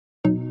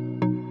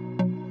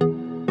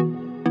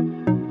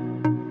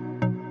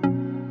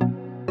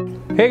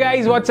Hey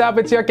guys, what's up?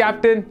 It's your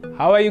captain.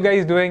 How are you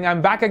guys doing?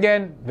 I'm back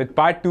again with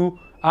part 2.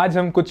 आज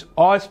हम कुछ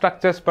और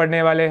structures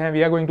पढ़ने वाले हैं.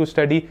 We are going to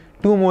study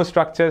 2 more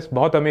structures.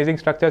 बहुत amazing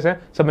structures हैं,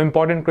 some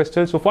important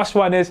crystals. So first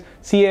one is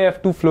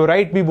CaF2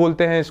 fluoride भी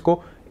बोलते हैं इसको.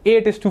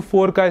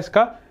 8:4 का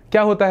इसका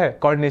क्या होता है?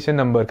 कोऑर्डिनेशन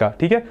नंबर का.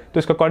 ठीक है, तो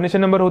इसका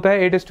कोऑर्डिनेशन नंबर होता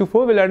है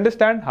 8:4. We'll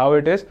understand how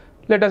it is.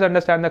 Let us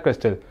understand the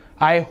crystal.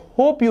 I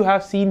hope you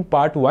have seen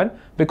part 1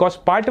 because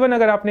part 1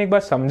 अगर आपने एक बार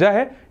समझा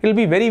है, it will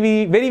be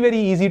very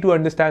easy to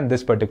understand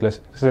this particular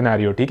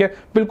scenario. ठीक है,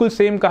 बिल्कुल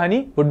सेम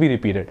कहानी would be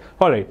repeated.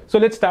 Alright, so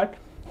let's start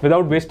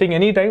without wasting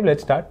any time.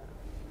 Let's start.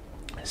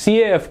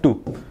 CaF2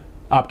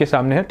 आपके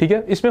सामने है. ठीक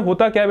है, इसमें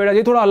होता क्या है बेटा?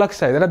 ये थोड़ा अलग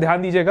सा है, जरा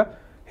ध्यान दीजिएगा.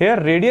 Here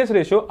radius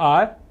ratio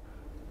R,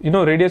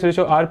 radius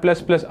ratio R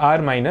plus R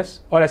minus,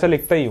 और ऐसा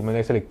लिखता ही हूं मैं,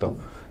 ऐसा लिखता हूं.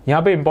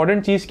 यहाँ पे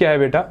इंपॉर्टेंट चीज क्या है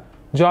बेटा?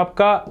 जो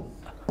आपका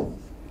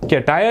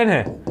cation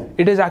है,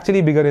 it is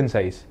actually bigger in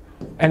size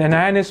and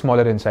anion is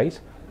smaller in size.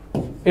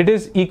 It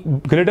is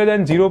greater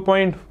than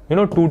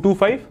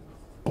 0.225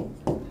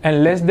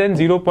 and less than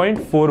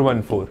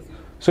 0.414.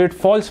 So it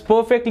falls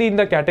perfectly in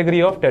the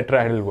category of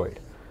tetrahedral void.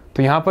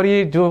 तो यहाँ पर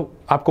ये जो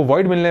आपको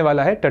void मिलने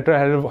वाला है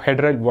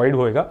tetrahedral void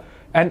होएगा.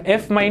 And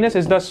F minus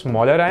is the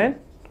smaller ion,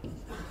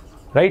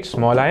 right?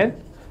 Small ion.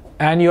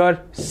 And your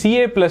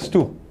Ca plus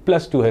 2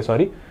 है,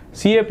 sorry.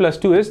 Ca plus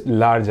 2 is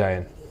large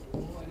ion.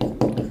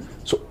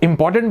 So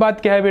important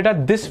बात क्या है बेटा?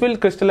 This will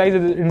crystallize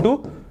into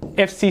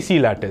FCC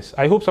lattice.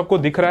 I hope सबको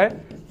दिख रहा है.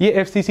 ये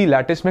FCC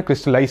lattice में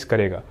crystallize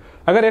करेगा.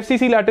 अगर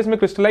FCC lattice में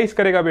crystallize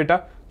करेगा बेटा,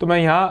 तो मैं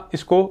यहाँ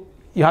इसको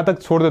यहाँ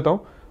तक छोड़ देता हूँ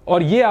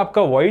और ये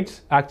आपका voids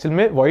actual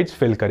में voids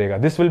fill करेगा.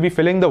 This will be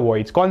filling the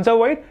voids. कौन सा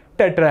void?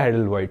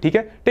 Tetrahedral void. ठीक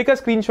है, take a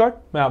screenshot.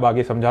 मैं अब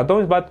आगे समझाता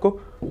हूँ इस बात को.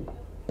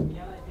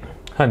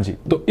 हाँ जी,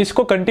 तो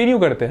इसको कंटिन्यू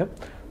करते हैं.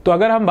 तो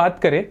अगर हम बात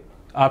करें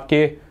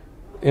आपके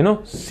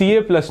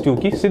Ca plus 2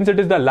 की, since it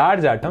is the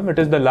large atom,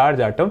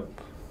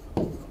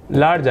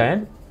 large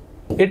ion,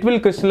 it will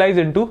crystallize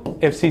into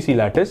FCC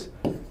lattice.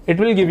 It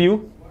will give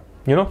you,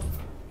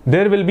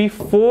 there will be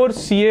 4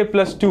 Ca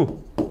plus 2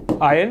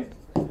 ion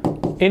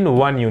in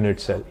one unit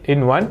cell,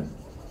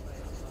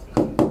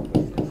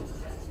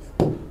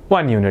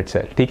 one unit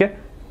cell. ठीक है,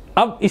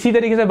 अब इसी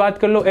तरीके से बात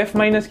कर लो F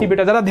minus की.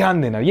 बेटा जरा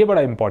ध्यान देना, ये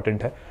बड़ा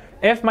इंपॉर्टेंट है.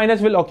 F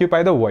minus will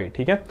occupy the void.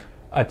 ठीक है,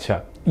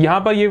 अच्छा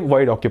यहां पर ये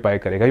void ऑक्यूपाई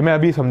करेगा, ये मैं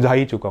अभी समझा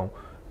ही चुका हूं.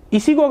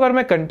 इसी को अगर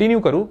मैं कंटिन्यू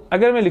करूं,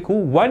 अगर मैं लिखूं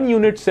 1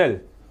 यूनिट सेल,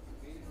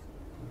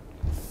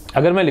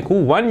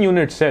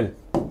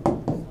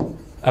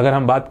 अगर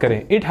हम बात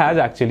करें, it has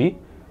actually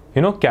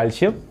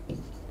calcium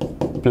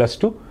plus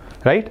 2,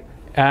 right,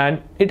 and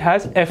it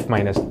has F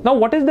minus. Now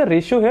what is the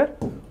ratio here?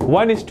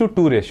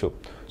 1:2 ratio.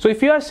 So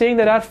if you are saying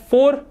there are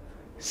 4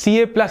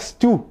 Ca plus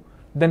 2,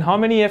 then how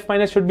many F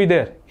minus should be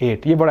there?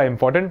 8. ये बड़ा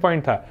important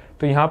point था.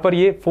 तो यहां पर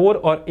ये 4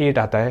 और 8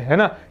 आता है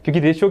ना, क्योंकि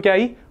रेशियो क्या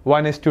आई?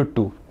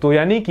 1:2. तो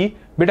यानी कि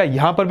बेटा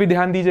यहां पर भी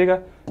ध्यान दीजिएगा,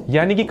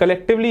 यानी कि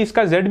कलेक्टिवली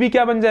इसका Z भी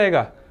क्या बन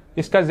जाएगा?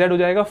 इसका Z हो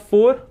जाएगा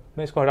 4.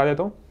 मैं इसको हटा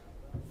देता हूं.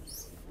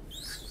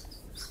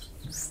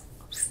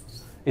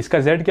 इसका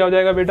Z क्या हो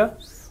जाएगा बेटा?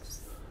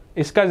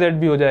 इसका Z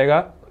भी हो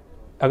जाएगा,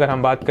 अगर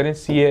हम बात करें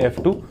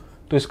CaF2,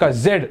 तो इसका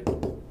Z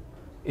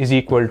is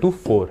equal to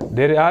 4.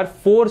 There are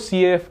 4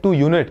 CaF2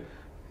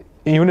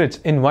 units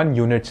in one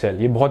unit cell.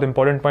 ये बहुत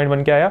इंपॉर्टेंट पॉइंट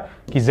बन के आया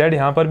कि Z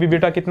यहां पर भी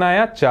बेटा कितना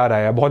आया? 4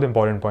 आया. बहुत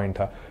इंपॉर्टेंट पॉइंट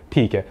था.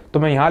 ठीक है, तो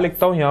मैं यहां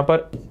लिखता हूं, यहां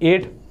पर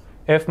 8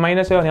 F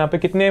minus है और यहां पे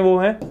कितने वो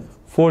हैं?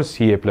 4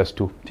 Ca plus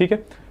 2. ठीक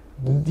है,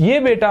 ये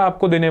बेटा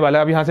आपको देने वाला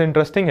है, अब यहां से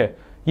इंटरेस्टिंग है,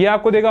 ये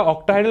आपको देगा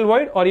ऑक्टाहेड्रल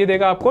वॉइड और ये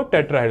देगा आपको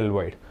टेट्राहेड्रल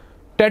वॉइड.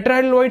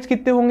 टेट्राहेड्रल वॉइड्स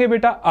कितने होंगे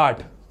बेटा?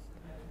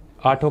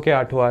 8 के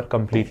 8 are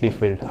completely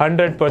filled.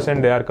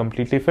 100% they are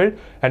completely filled.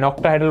 And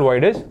octahedral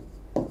void is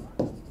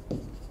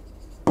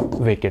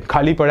vacant,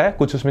 खाली पड़ा है,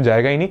 कुछ उसमें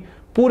जाएगा ही नहीं.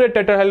 पूरे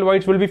tetrahedral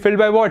voids will be filled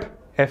by what?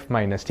 F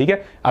minus. ठीक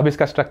है, अब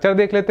इसका स्ट्रक्चर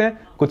देख लेते हैं,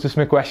 कुछ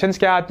उसमें क्वेश्चंस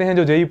क्या आते हैं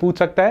जो जेई पूछ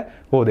सकता है,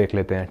 वो देख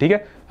लेते हैं. ठीक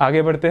है,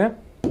 आगे बढ़ते हैं.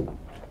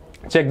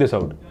 Check this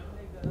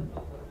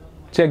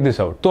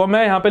out. तो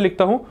मैं यहां पे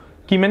लिखता हूं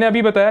कि मैंने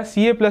अभी बताया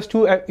Ca plus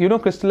 2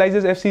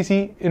 crystallizes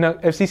FCC in a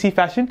FCC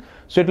fashion,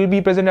 so it will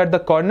be present at the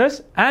corners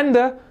and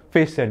the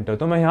face center.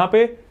 तो मैं यहां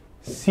पे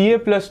Ca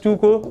plus 2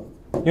 को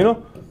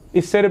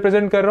इससे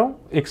रिप्रेजेंट कर रहा हूं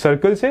एक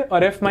सर्कल से,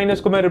 और F माइनस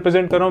को मैं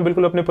रिप्रेजेंट कर रहा हूं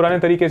बिल्कुल अपने पुराने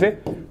तरीके से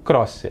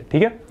क्रॉस से.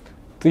 ठीक है,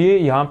 तो ये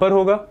यहां पर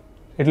होगा,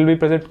 it will be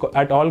present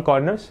at all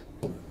corners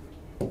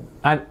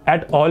and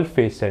at all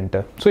face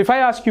centre. So if I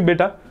ask you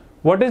बेटा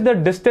what is the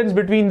distance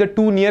between the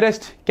 2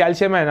 nearest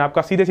calcium ion,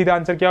 आपका सीधा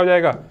आंसर क्या हो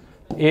जाएगा?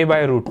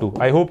 A/√2.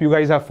 I hope you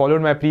guys have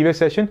followed my previous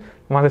session,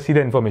 वहां से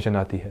सीधा information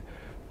आती है.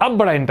 अब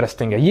बड़ा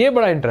इंटरेस्टिंग है, ये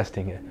बड़ा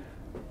इंटरेस्टिंग है.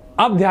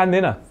 अब ध्यान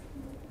देना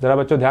जरा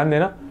बच्चों, ध्यान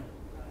देना.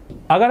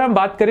 अगर हम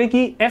बात करें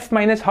कि F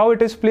minus how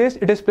it is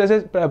placed, it is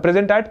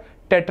present at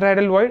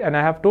tetrahedral void, and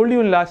I have told you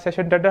in last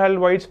session tetrahedral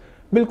voids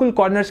बिल्कुल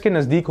कॉर्नर्स के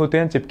नजदीक होते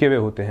हैं, चिपके हुए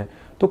होते हैं.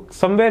 तो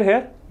somewhere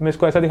here मैं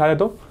इसको ऐसा दिखा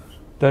देता हूं,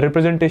 the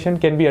representation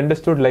can be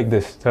understood like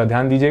this. जरा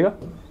ध्यान दीजिएगा,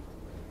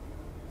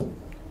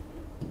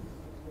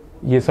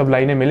 ये सब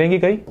लाइनें मिलेंगी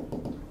कहीं,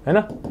 है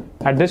ना?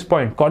 एट दिस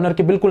पॉइंट कॉर्नर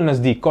के बिल्कुल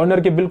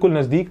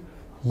नजदीक,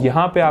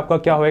 यहां पे आपका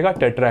क्या होएगा?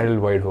 टेट्राहेड्रल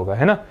वॉइड होगा,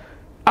 है ना?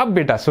 अब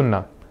बेटा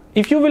सुनना,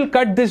 if you will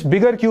cut this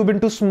bigger cube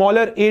into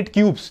smaller 8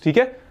 cubes, ठीक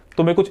है,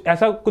 तो मैं कुछ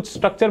ऐसा कुछ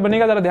स्ट्रक्चर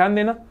बनेगा, जरा ध्यान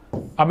देना।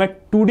 अब मैं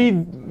 2D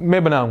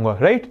में बनाऊंगा,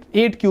 राइट।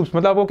 8 क्यूब्स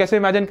मतलब आपको कैसे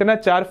इमेजिन करना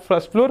है, 4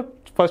 फर्स्ट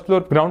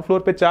फ्लोर ग्राउंड फ्लोर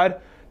पे 4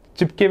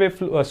 चिपके हुए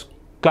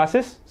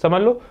क्लासेस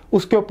समझ लो,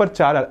 उसके ऊपर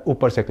 4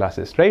 ऊपर से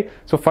classes, right.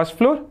 So first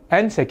floor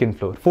and second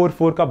floor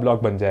 4 का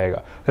ब्लॉक बन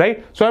जाएगा,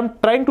 right. So I am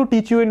trying to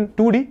teach you in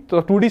 2D,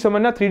 तो 2D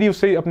समझना, 3D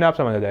उससे ही अपने आप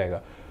समझ आ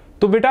जाएगा।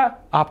 तो बेटा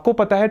आपको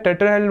पता है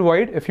tetrahedral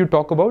void, if you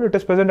talk about, it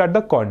is present at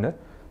the corner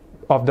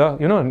of the,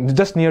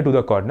 just near to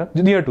the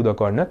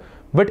corner,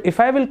 but if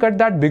I will cut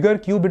that bigger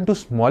cube into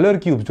smaller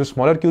cubes, जो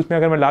smaller cubes में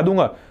अगर मैं ला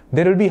दूंगा,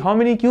 there will be how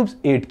many cubes?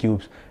 8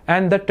 cubes,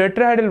 and the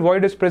tetrahedral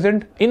void is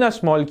present in a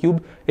small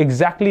cube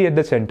exactly at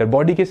the center,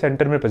 body के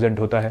center में present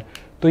होता है।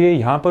 तो ये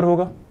यहाँ पर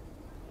होगा,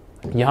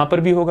 यहाँ पर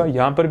भी होगा,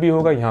 यहाँ पर भी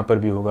होगा, यहाँ पर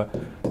भी होगा।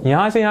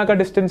 यहाँ से यहाँ का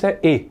डिस्टेंस है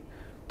a,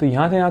 तो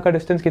यहाँ से यहाँ का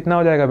डिस्टेंस कितना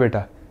हो जाएगा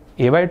बेटा?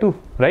 a/2,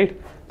 right.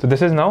 तो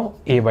दिस इज नाउ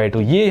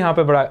a/2। ये यहाँ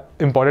पे बड़ा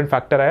इंपॉर्टेंट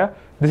फैक्टर आया।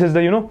 This is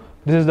the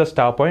this is the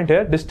star point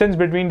here, distance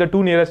between the two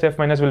nearest f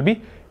minus will be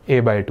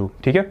a/2,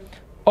 ठीक है।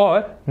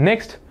 और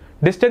next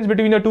distance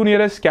between the two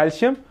nearest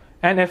calcium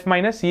and f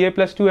minus,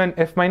 Ca+2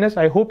 and f minus,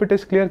 I hope it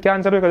is clear। क्या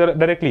answer होगा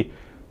directly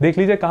देख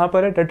लीजिए, कहां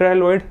पर है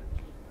टेट्राहेड्रल वॉइड,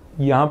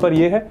 यहां पर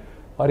ये है,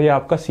 और ये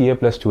आपका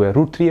Ca+2 है,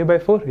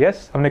 √3a/4।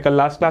 यस, हमने कल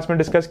लास्ट क्लास में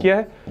डिस्कस किया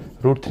है,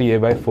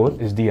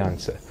 √3a/4 is the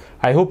answer.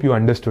 I hope you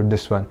understood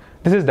this one.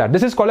 This is that,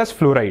 this is called as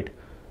fluoride.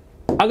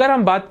 अगर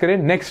हम बात करें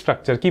नेक्स्ट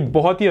स्ट्रक्चर की,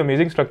 बहुत ही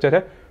अमेजिंग स्ट्रक्चर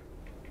है।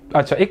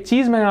 अच्छा, एक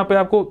चीज मैं यहाँ पे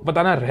आपको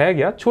बताना रह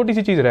गया, छोटी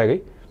सी चीज रह गई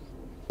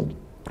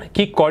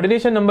कि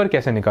कोऑर्डिनेशन नंबर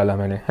कैसे निकाला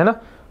मैंने, है ना।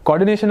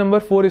 कोऑर्डिनेशन नंबर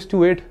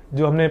 4:8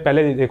 जो हमने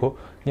पहले देखो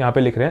यहाँ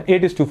पे लिख रहे हैं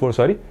 8:4,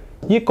 सॉरी।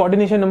 ये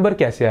कोऑर्डिनेशन नंबर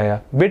कैसे आया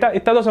बेटा?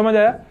 इतना तो समझ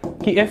आया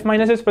कि f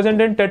minus is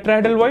present in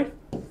tetrahedral void,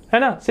 है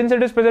ना। Since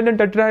it is present in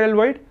tetrahedral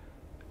void,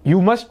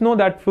 you must know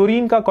that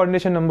fluorine का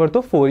कोऑर्डिनेशन नंबर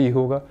तो 4 ही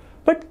होगा।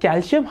 But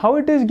calcium, how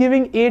it is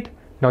giving 8?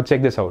 Now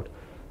check this out.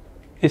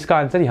 इसका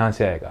answer यहां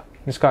से आएगा,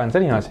 इसका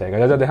आंसर यहां से आएगा,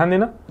 ज्यादा ध्यान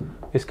देना,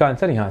 इसका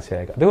आंसर यहां से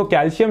आएगा। देखो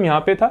कैल्शियम यहां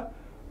पे था,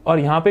 और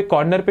यहां पे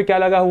कॉर्नर पे क्या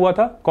लगा हुआ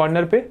था?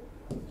 कॉर्नर पे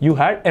you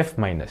had F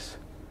minus,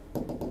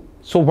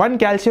 so 1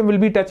 calcium will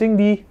be touching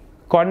the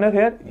corner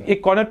hair.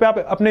 एक कॉर्नर पे आप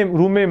अपने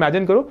रूम में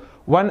इमेजिन करो,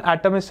 1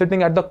 atom is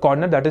sitting at the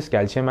corner, that is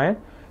calcium ion.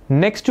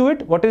 Next to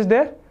it what is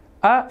there?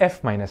 A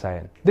F minus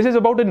ion. This is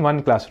about in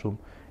 1 classroom.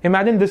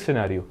 Imagine this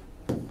scenario,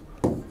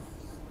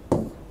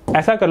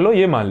 ऐसा कर लो,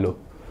 ये मान लो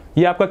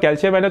ये आपका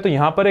कैल्शियम है ना, तो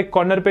यहां पर एक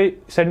कॉर्नर पे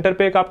सेंटर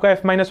पे एक आपका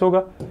F माइनस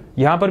होगा,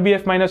 यहां पर भी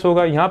F माइनस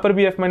होगा, यहां पर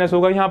भी F माइनस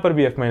होगा, यहां पर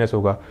भी F माइनस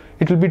होगा।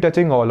 It will be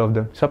touching all of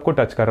them, सबको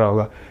टच कर रहा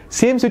होगा।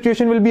 Same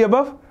situation will be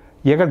above.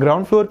 ये अगर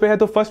ग्राउंड फ्लोर पे है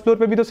तो फर्स्ट फ्लोर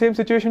पे भी तो सेम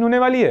सिचुएशन होने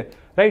वाली है,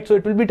 right. So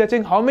it will be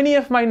touching how many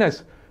F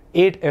minus?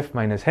 8 F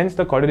minus. Hence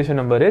the coordination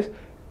number is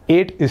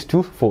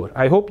 8:4।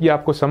 I hope ये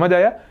आपको समझ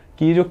आया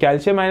कि ये जो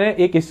कैल्शियम आयन है,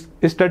 एक इस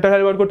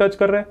टेट्राहेड्रल वॉइड को टच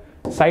कर रहा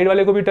है, साइड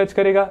वाले को भी टच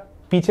करेगा,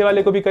 पीछे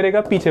वाले को भी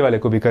करेगा, पीछे वाले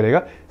को भी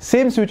करेगा।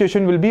 Same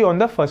situation will be on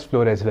the first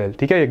floor as well,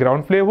 ठीक है। ये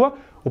ग्राउंड फ्लोर हुआ,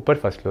 ऊपर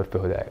फर्स्ट फ्लोर पे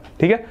हो जाएगा,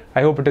 ठीक है।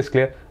 I hope it is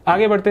clear.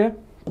 आगे बढ़ते हैं।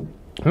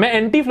 मैं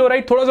एंटी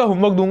फ्लोराइड थोड़ा सा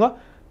होमवर्क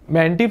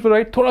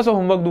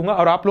दूंगा,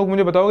 और आप लोग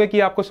मुझे बताओगे कि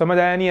आपको समझ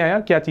आया नहीं आया,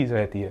 क्या चीज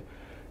रहती है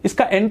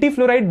इसका। एंटी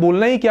फ्लोराइड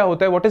बोलना ही क्या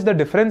होता है, व्हाट इज द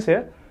डिफरेंस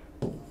है?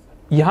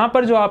 यहां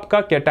पर जो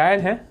आपका कैटायन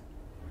है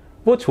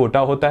वो छोटा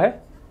होता है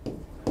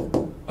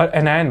और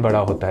एनायन बड़ा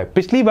होता है।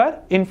 पिछली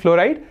बार इन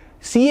fluoride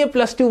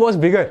Ca+2 was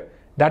bigger,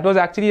 that was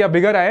actually a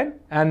bigger ion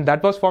and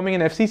that was forming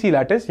an FCC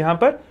lattice। यहां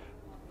पर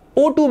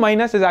O2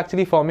 minus is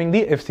actually forming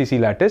the FCC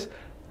lattice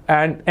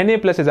and Na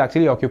plus is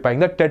actually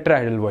occupying the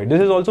tetrahedral void।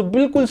 This is also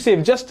बिल्कुल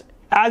same, just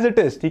as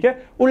it is, ठीक है,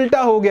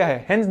 उल्टा हो गया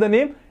है, hence the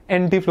name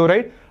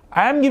anti-fluoride।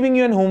 I am giving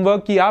you an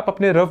homework कि आप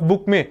अपने रफ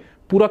बुक में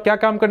पूरा क्या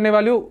काम करने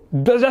वाले हो,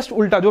 जस्ट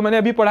उल्टा जो मैंने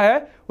अभी पढ़ा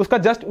है उसका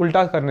जस्ट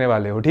उल्टा करने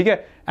वाले हो, ठीक है।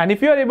 And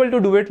if you are able to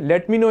do it,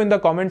 let me know in the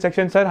comment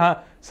section. Sir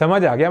हाँ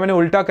समझ आ गया, मैंने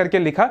उल्टा करके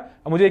लिखा,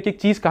 मुझे एक एक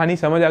चीज कहानी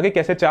समझ आ गई,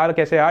 कैसे 4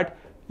 कैसे 8,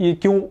 ये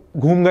क्यों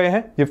घूम गए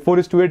हैं, ये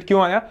 4:8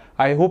 क्यों आया।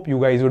 I hope you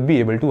guys would be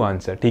able to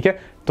answer, ठीक है।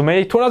 तो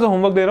मैं थोड़ा सा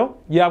होमवर्क दे रहा हूं,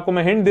 ये आपको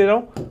मैं हिंट दे रहा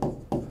हूं।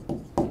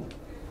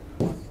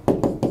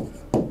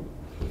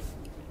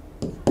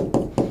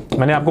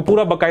 मैंने आपको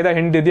पूरा बकायदा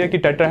हिंट दे दिया कि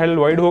टेट्राहेड्रल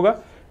वॉइड होगा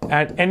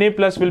and Na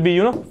plus will be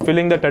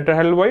filling the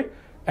tetrahedral void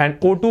and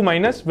O2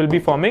 minus will be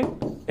forming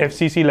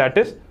FCC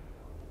lattice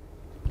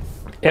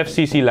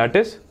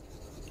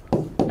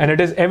and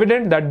it is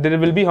evident that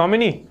there will be how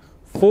many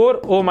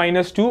 4O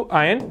minus 2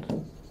 ion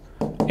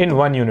in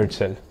 1 unit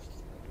cell।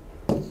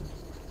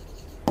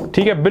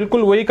 ठीक है,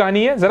 बिल्कुल वही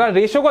कहानी है। जरा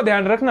ratio का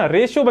ध्यान रखना,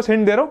 रेशियो बस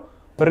हिंट दे रहा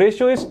हूं,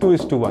 रेशियो इज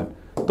 2:1।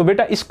 तो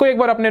बेटा इसको एक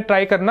बार अपने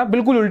ट्राई करना,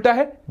 बिल्कुल उल्टा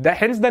है,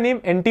 hence the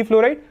name anti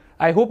fluoride।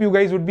 I hope you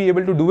guys would be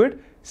able to do it.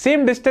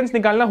 Same distance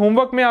निकालना।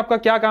 होमवर्क में आपका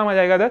क्या काम आ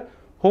जाएगा इधर?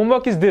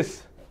 होमवर्क इज दिस,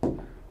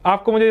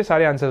 आपको मुझे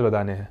सारे आंसर्स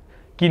बताने हैं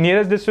कि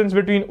nearest distance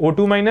between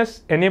O2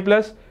 minus, Na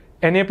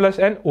plus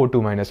and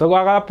O2 minus.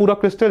 अगर आप पूरा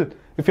crystal,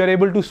 if you are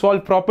able to solve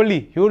properly,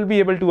 you will be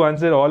able to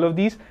answer all of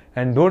these.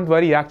 And don't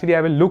worry, actually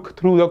I will look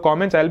through the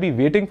comments, I will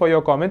be waiting for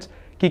your comments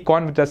कि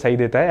कौन बच्चा सही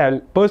देता है। I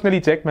will personally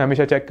check, मैं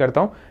हमेशा check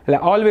करता हूँ,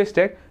 ऑलवेज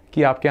चेक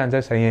कि आपके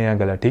आंसर सही है या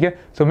गलत, ठीक है।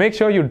 So make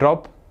sure you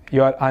drop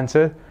your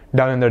answer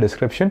down in the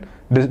description,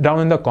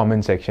 down in the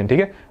comment section, ठीक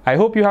है। I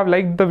hope you have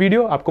like the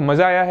video, आपको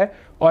मजा आया है।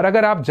 और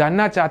अगर आप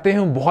जानना चाहते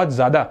हैं बहुत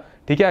ज्यादा,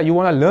 ठीक है, you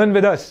want to learn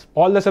with us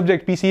all the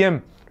subject PCM,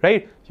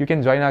 right? You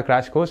can join our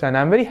crash course, and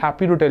I'm very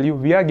happy to tell you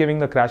we are giving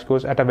the crash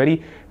course at a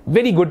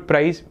very good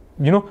price.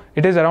 You know,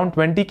 it is around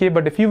 20K,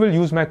 but if you will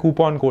use my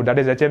coupon code,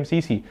 that is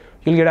HMCC,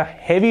 you'll get a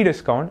heavy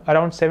discount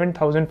around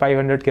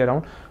 7,500 के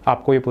around.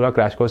 आपको ये पूरा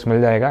crash course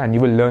मिल जाएगा, and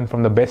you will learn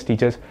from the best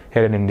teachers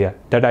here in India.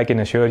 That I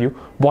can assure you.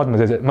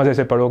 बहुत मजे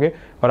से पढ़ोगे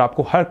और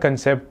आपको हर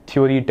concept,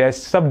 theory,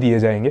 test सब दिए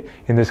जाएंगे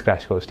in this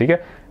crash course, ठीक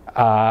है।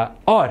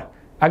 और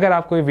अगर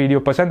आपको ये वीडियो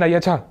पसंद आई,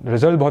 अच्छा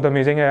रिजल्ट बहुत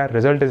अमेजिंग है यार,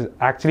 result is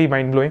actually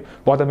mind blowing,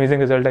 बहुत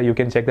अमेजिंग रिजल्ट है, you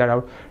can check that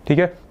out, ठीक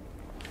है।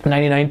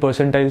 99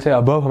 परसेंटाइल से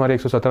अबव हमारे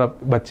 117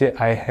 बच्चे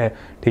आए हैं,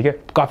 ठीक है।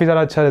 काफ़ी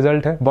ज़्यादा अच्छा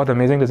रिजल्ट है, बहुत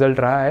अमेजिंग रिजल्ट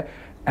रहा है।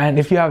 And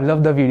if you have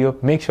love the video,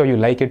 make sure you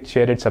like it,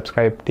 share it,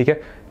 subscribe, ठीक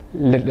है।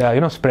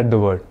 You know, spread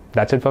the word.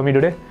 That's it for me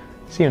today,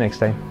 C you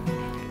next time.